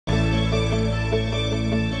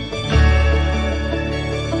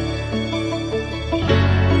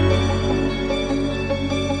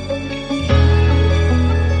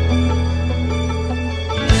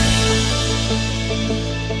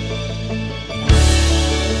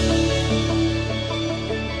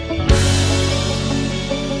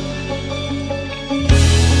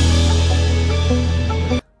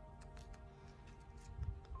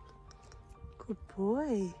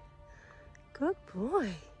boy. Good boy.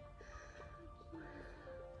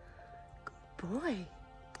 Good boy.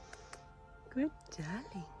 Good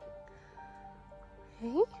darling.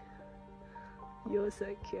 Hey? You're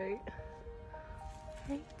so cute.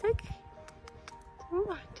 Hey, it's okay. It's all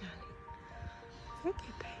right, darling. It's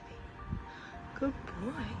okay, baby. Good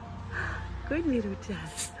boy. Good little darling.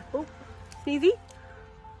 Oh, sneezy.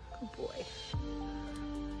 Good boy.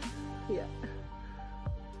 Yeah.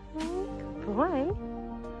 Hey, good boy.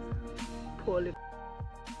 Poor little.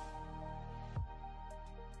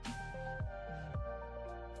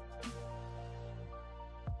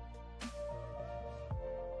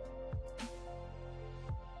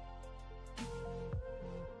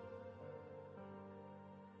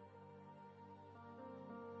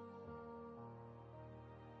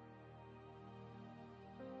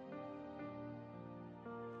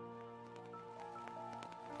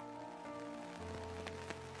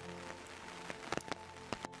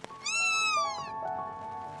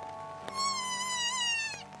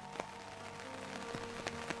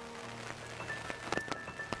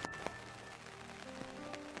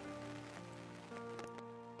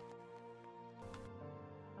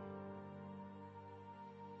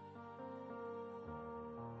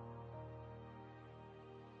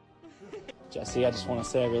 Jesse, I just want to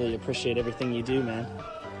say I really appreciate everything you do, man.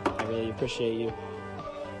 I really appreciate you.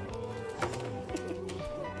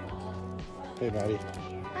 Hey, Maddie.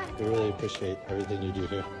 We really appreciate everything you do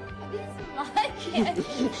here.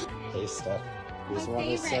 Hey, Steph. We just want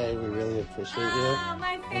to say we really appreciate you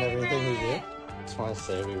and everything you do. Just want to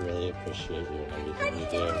say we really appreciate you and everything you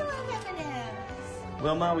do.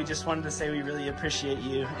 Wilma, we just wanted to say we really appreciate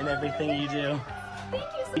you and everything you do.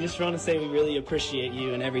 We just want to say we really appreciate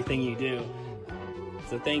you and everything you do.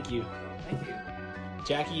 So thank you. Thank you.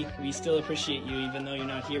 Jackie, we still appreciate you even though you're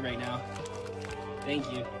not here right now.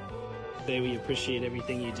 Thank you. Say we appreciate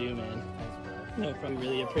everything you do, man. No problem. We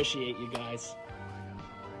really appreciate you guys.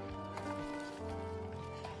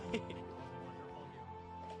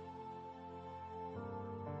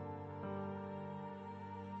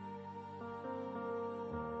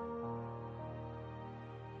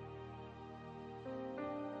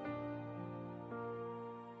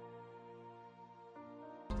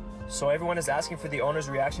 So everyone is asking for the owner's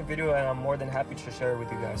reaction video, and I'm more than happy to share it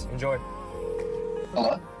with you guys. Enjoy.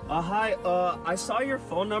 Hello? Hi, I saw your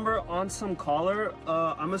phone number on some caller.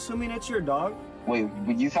 I'm assuming it's your dog. Wait,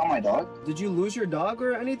 you found my dog? Did you lose your dog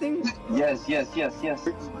or anything? Yes.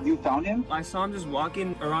 You found him? I saw him just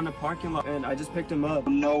walking around the parking lot and I just picked him up.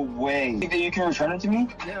 No way. Think that you can return it to me?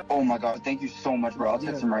 Yeah. Oh my god, thank you so much, bro. I'll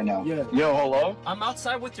text him right now. Yeah. Yo, hello? I'm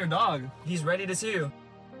outside with your dog. He's ready to see you.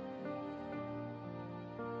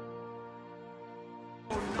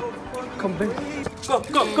 Come back. Go.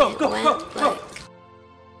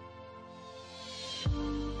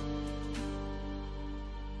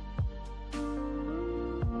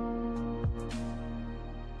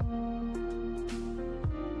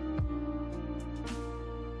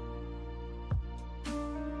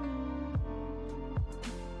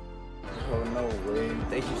 Oh, no way.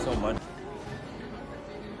 Thank you so much.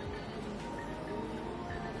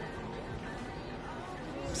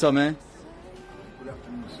 What's up, man? Good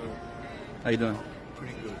afternoon, sir. How you doing?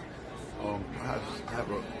 Pretty good. I have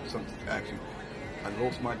something to ask you. I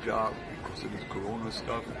lost my job because of this corona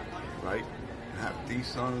stuff, right? I have 3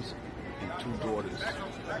 sons and 2 daughters,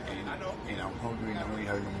 and I'm hungry and I don't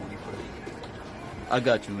have no money for them. I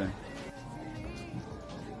got you, man.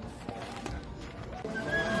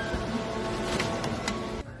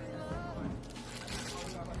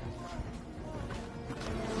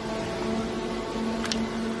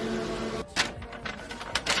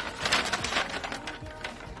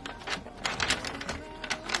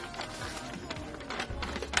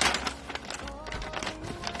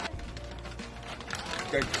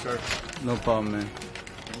 Thank you, sir. No problem, man.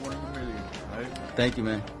 You're 1 in a million, right? Thank you,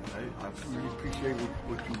 man. Right? I really appreciate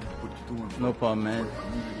what you're doing. No problem, man. For the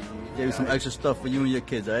community. Gave you some extra stuff for you and your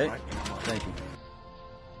kids, all right? Right. Thank you.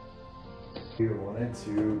 We wanted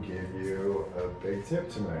to give you a big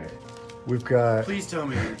tip tonight. We've got... Please tell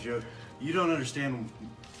me you're joking. You don't understand.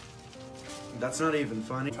 That's not even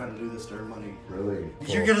funny. I'm trying to do this to earn money. Really?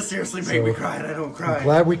 You're gonna seriously make me cry and I don't cry. I'm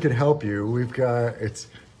glad we could help you. We've got... It's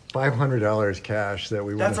 $500 cash that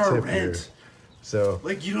we want to That's our tip rent. you. So...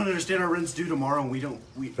 Like, you don't understand, our rent's due tomorrow and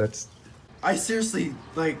That's... I seriously,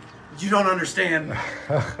 like, you don't understand.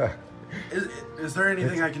 Is there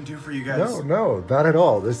anything I can do for you guys? No, not at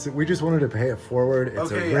all. We just wanted to pay it forward.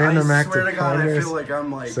 It's a random act of kindness. I swear to God, I feel like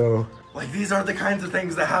I'm like... So... Like, these are the kinds of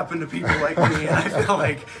things that happen to people like me, and I feel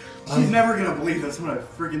like she's never gonna believe this when I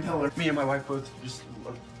freaking tell her. Me and my wife both just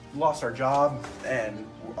lost our job, and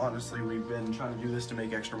honestly, we've been trying to do this to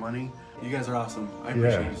make extra money. You guys are awesome. I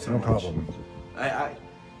appreciate you so no much. problem.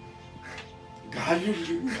 God,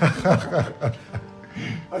 you.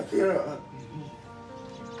 I can't.